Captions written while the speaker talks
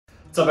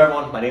What's up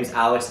everyone, my name is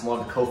Alex, I'm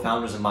one of the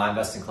co-founders of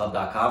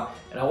myinvestingclub.com,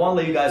 and I want to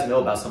let you guys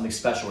know about something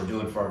special we're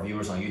doing for our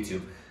viewers on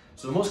YouTube.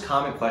 So the most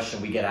common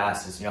question we get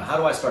asked is, how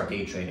do I start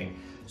day trading?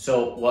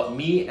 So what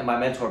me and my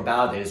mentor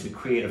Bao did is we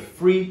create a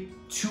free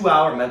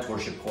 2-hour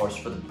mentorship course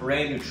for the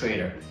brand new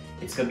trader.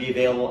 It's going to be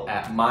available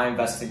at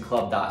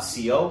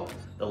myinvestingclub.co.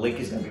 The link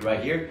is going to be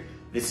right here.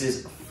 This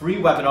is a free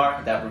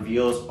webinar that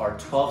reveals our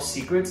 12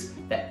 secrets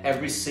that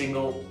every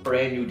single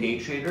brand new day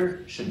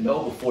trader should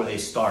know before they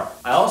start.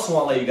 I also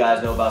want to let you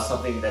guys know about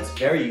something that's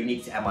very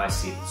unique to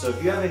MIC. So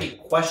if you have any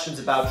questions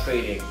about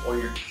trading, or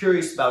you're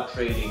curious about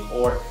trading,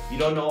 or you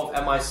don't know if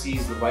MIC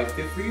is the right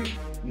fit for you,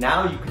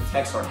 now you can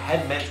text our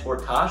head mentor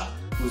Tosh,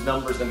 whose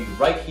number is going to be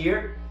right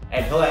here,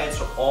 and he'll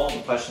answer all the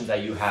questions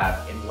that you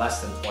have in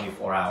less than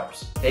 24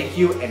 hours. Thank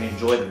you and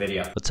enjoy the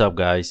video. What's up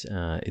guys,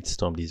 it's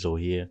TomDiesel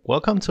here.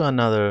 Welcome to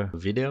another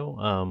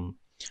video.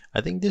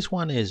 I think this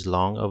one is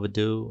long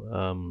overdue.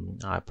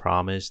 I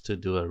promised to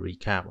do a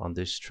recap on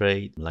this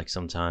trade like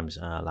sometimes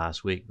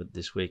last week, but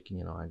this week,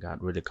 I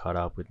got really caught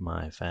up with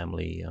my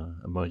family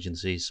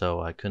emergency,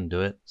 so I couldn't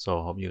do it. So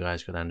I hope you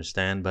guys could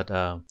understand. But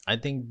I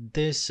think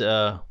this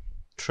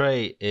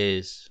trade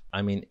is,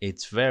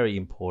 it's very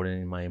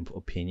important in my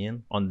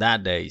opinion. On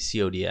that day,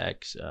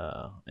 CODX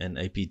and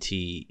APT,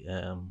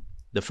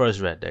 the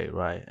first red day,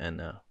 right?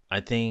 And I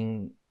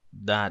think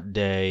that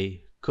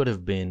day could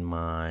have been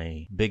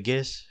my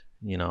biggest,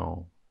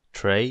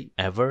 trade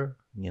ever,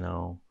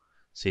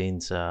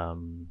 since I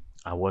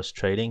was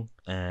trading,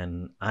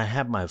 and I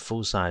had my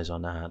full size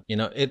on that.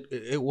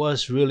 It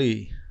was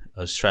really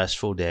a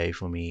stressful day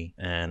for me,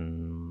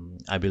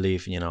 and I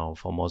believe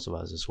for most of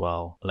us as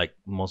well. Like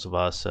most of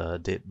us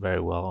did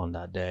very well on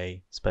that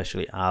day,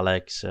 especially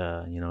Alex,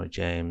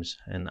 James,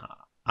 and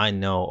I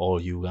know all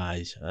you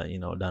guys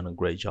done a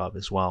great job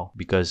as well,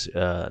 because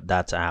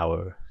that's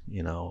our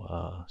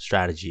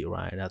strategy,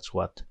 right? That's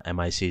what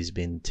MIC has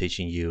been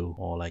teaching you,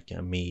 or like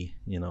me,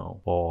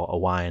 for a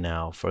while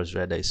now. First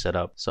red day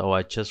setup. So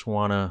I just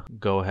want to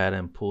go ahead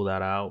and pull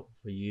that out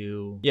for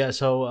you. Yeah,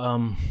 so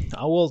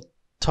I will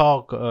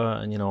talk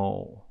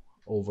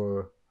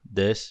over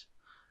this,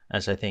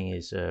 as I think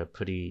is a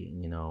pretty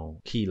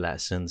key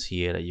lessons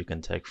here that you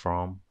can take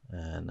from,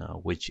 and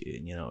which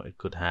it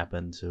could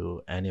happen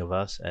to any of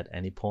us at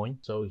any point.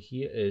 So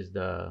here is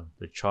the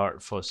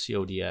chart for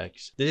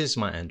CODX. This is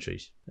my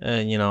entries,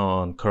 and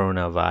on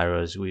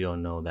coronavirus, we all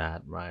know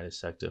that, right? A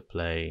sector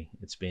play.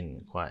 It's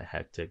been quite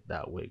hectic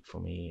that week for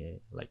me,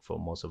 like for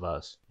most of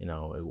us.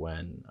 It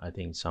went, I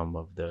think, some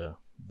of the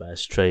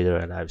best trader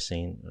that I've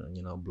seen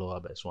blow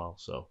up as well.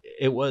 So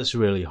it was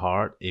really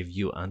hard if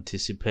you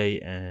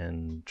anticipate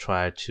and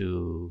try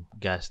to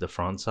guess the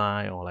front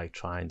side, or like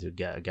trying to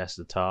guess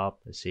the top.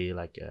 See,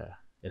 like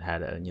it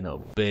had a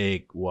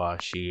big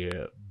wash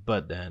here,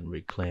 but then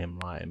reclaim,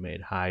 right?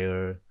 Made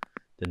higher.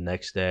 The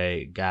next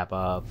day gap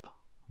up,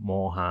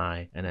 more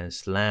high, and then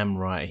slam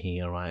right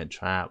here, right?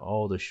 Trap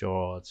all the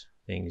shorts.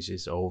 Things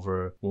is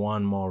over.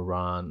 One more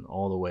run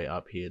all the way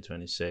up here,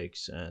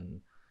 26,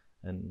 and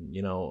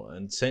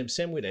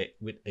same with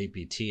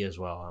APT as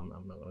well. I'm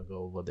not gonna go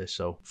over this.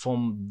 So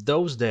from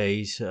those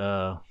days,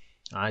 I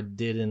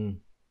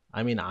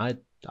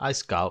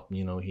scalped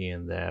here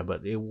and there,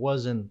 but it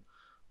wasn't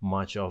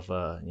much of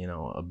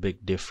a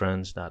big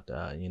difference that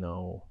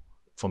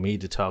for me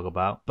to talk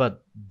about.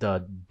 But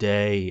the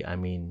day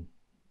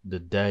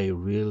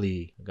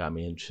really got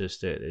me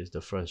interested is the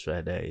first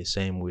red day.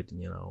 Same with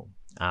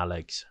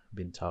Alex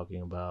been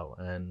talking about,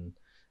 and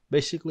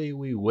basically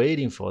we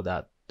waiting for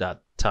that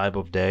type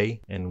of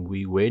day, and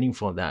we waiting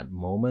for that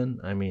moment.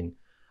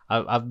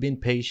 I've been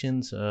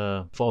patient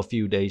for a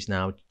few days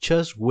now,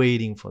 just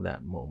waiting for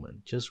that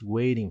moment, just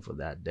waiting for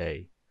that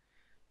day,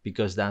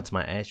 because that's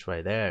my edge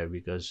right there.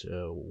 Because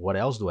what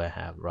else do I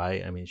have,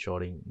 right?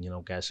 Shorting,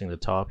 guessing the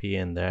top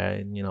here and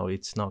there,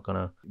 it's not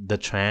gonna, the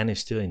trend is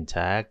still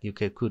intact. You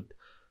could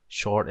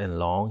short and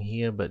long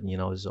here, but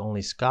it's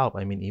only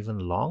scalp. Even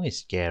long is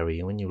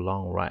scary when you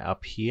long right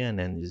up here, and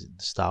then the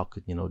stock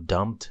could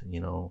dumped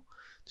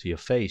to your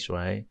face,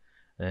 right?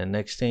 And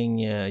next thing,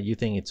 you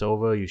think it's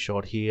over, you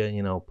short here,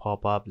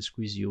 pop up,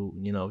 squeeze you,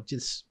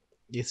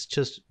 it's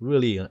just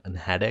really a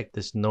headache.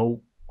 There's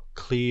no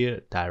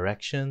clear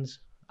directions.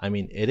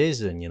 It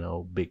is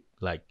a big,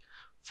 like,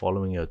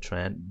 following your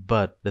trend,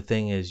 but the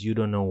thing is, you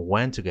don't know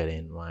when to get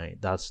in, right?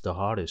 That's the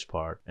hardest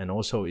part. And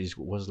also it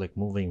was like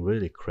moving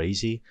really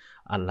crazy,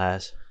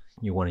 unless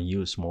you want to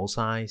use small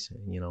size,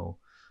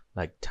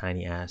 like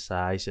tiny ass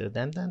size,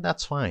 then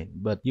that's fine.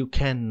 But you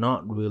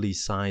cannot really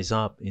size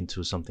up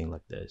into something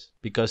like this,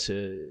 because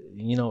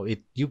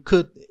you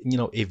could,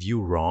 if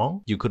you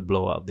wrong, you could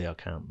blow up the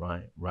account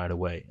right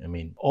away.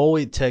 All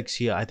it takes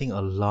here, I think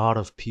a lot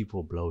of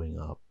people blowing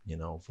up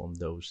from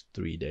those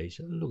 3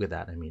 days. Look at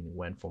that. It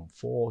went from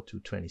 4 to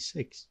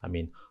 26.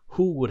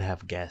 Who would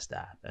have guessed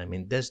that?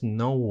 There's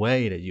no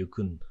way that you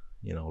could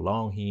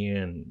long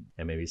here and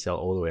maybe sell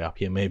all the way up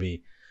here,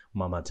 maybe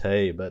Mama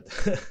Tay, but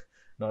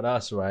not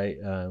us, right?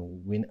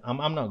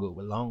 I'm not good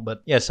with long,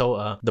 but yeah.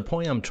 So the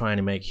point I'm trying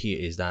to make here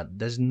is that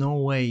there's no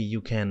way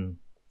you can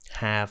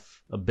have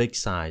a big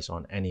size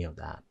on any of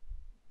that.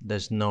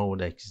 There's no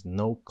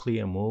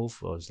clear move,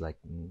 or it's like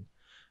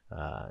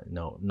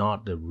no,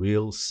 not the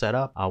real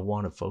setup I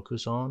want to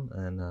focus on.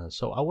 And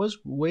so I was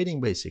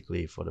waiting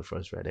basically for the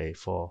first red A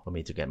for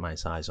me to get my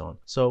size on.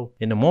 So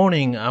in the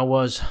morning I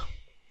was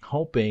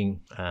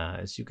hoping,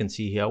 as you can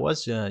see here, I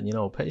was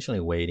patiently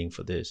waiting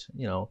for this,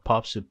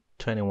 pops to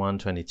 21,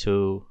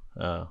 22.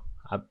 I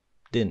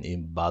didn't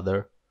even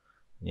bother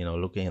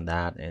looking at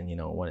that. And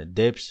when it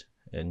dips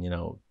and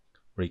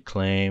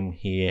reclaim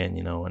here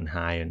and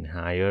higher and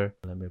higher.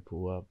 Let me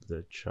pull up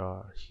the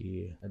chart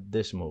here. At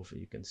this move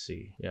you can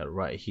see, yeah,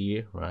 right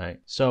here, right?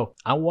 So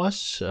I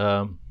was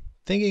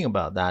thinking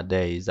about that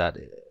day is that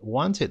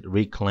once it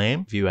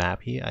reclaimed view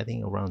app here, I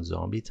think around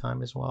zombie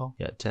time as well,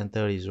 yeah,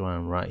 10:30 is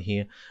around right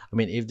here. I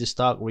mean, if the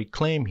stock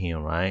reclaim here,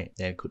 right,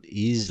 then it could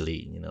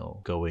easily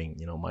going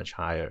much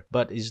higher.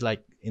 But it's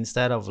like,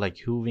 instead of like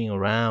hooving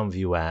around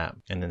view app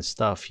and then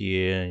stuff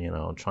here,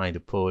 trying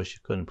to push,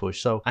 couldn't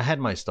push. So I had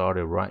my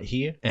starter right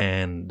here,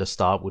 and the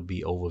stop would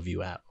be over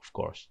view app, of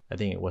course. I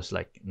think it was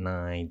like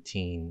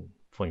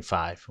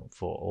 19.5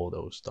 for all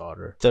those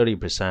starter,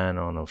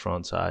 30% on the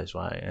front size,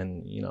 right?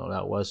 And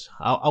that was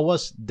I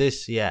was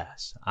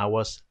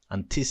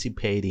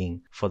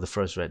anticipating for the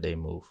first red day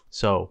move.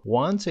 So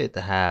once it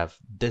have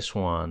this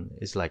one,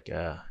 it's like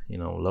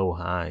low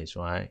highs,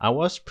 right? I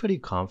was pretty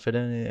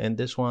confident in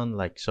this one,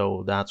 like,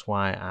 so that's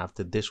why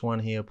after this one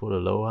here, put a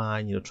low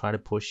high, try to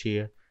push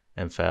here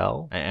and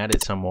fell. I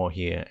added some more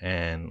here,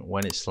 and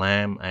when it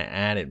slammed, I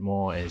added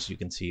more, as you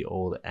can see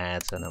all the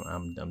ads that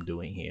I'm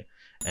doing here.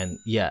 And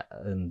yeah,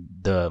 and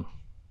the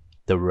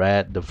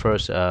red, the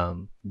first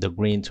the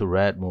green to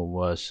red move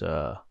was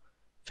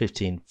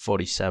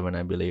 1547,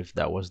 I believe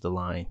that was the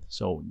line.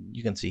 So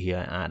you can see here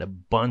I add a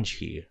bunch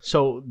here.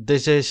 So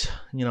this is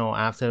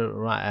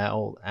after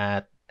I'll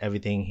add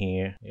everything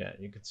here. Yeah,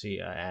 you can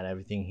see I add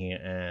everything here,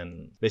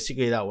 and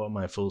basically that was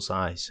my full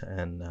size.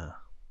 And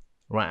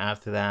right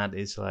after that,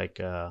 it's like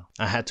I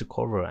had to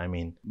cover,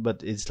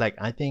 but it's like,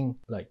 I think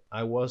like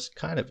I was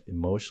kind of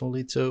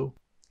emotionally too,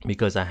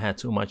 because I had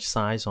too much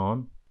size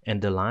on, and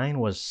the line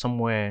was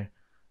somewhere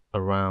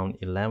around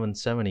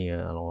 1170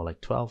 or like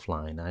 12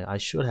 line. I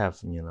should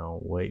have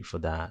wait for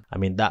that.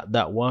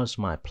 That was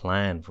my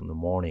plan from the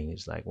morning.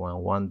 It's like, well,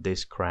 one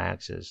this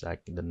cracks, is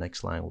like the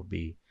next line would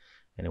be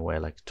anywhere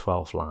like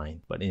 12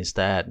 line. But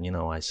instead,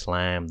 I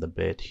slammed a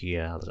bit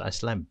here, I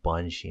slammed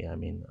bunch here.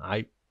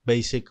 I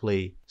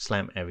basically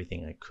slammed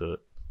everything I could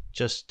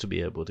just to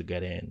be able to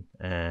get in.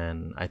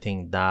 And I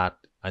think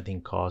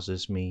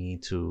causes me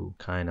to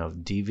kind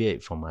of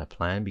deviate from my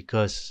plan,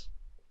 because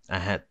I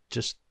had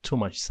just too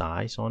much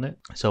size on it.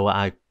 So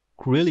I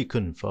really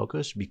couldn't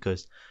focus,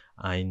 because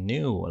I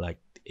knew, like,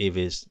 if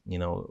it's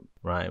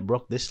right,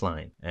 broke this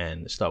line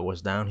and the stock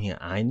was down here,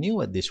 I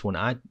knew at this one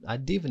I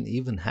didn't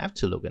even have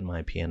to look at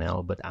my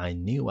P&L, but I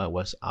knew I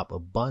was up a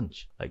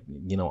bunch, like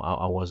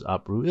I was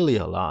up really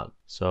a lot.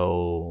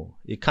 So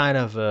it kind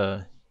of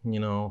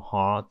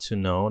hard to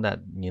know that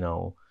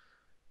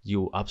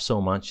you up so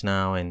much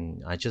now,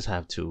 and I just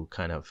have to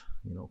kind of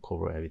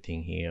cover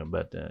everything here.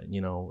 But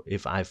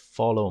if I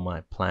follow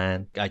my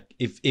plan, like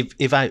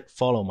if I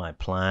follow my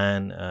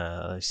plan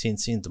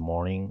since the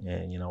morning,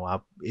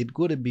 it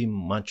could be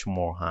much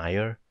more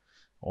higher,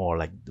 or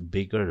like the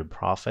bigger the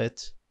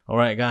profit. All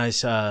right,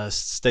 guys,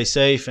 stay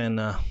safe,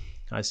 and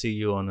I see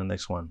you on the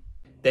next one.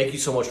 Thank you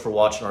so much for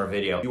watching our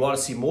video. If you want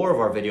to see more of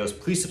our videos,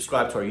 please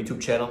subscribe to our YouTube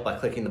channel by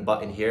clicking the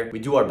button here. We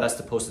do our best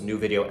to post a new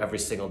video every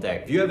single day.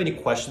 If you have any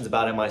questions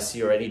about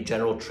MIC or any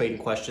general trading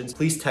questions,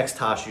 please text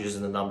Tosh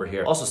using the number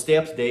here. Also, stay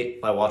up to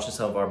date by watching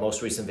some of our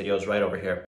most recent videos right over here.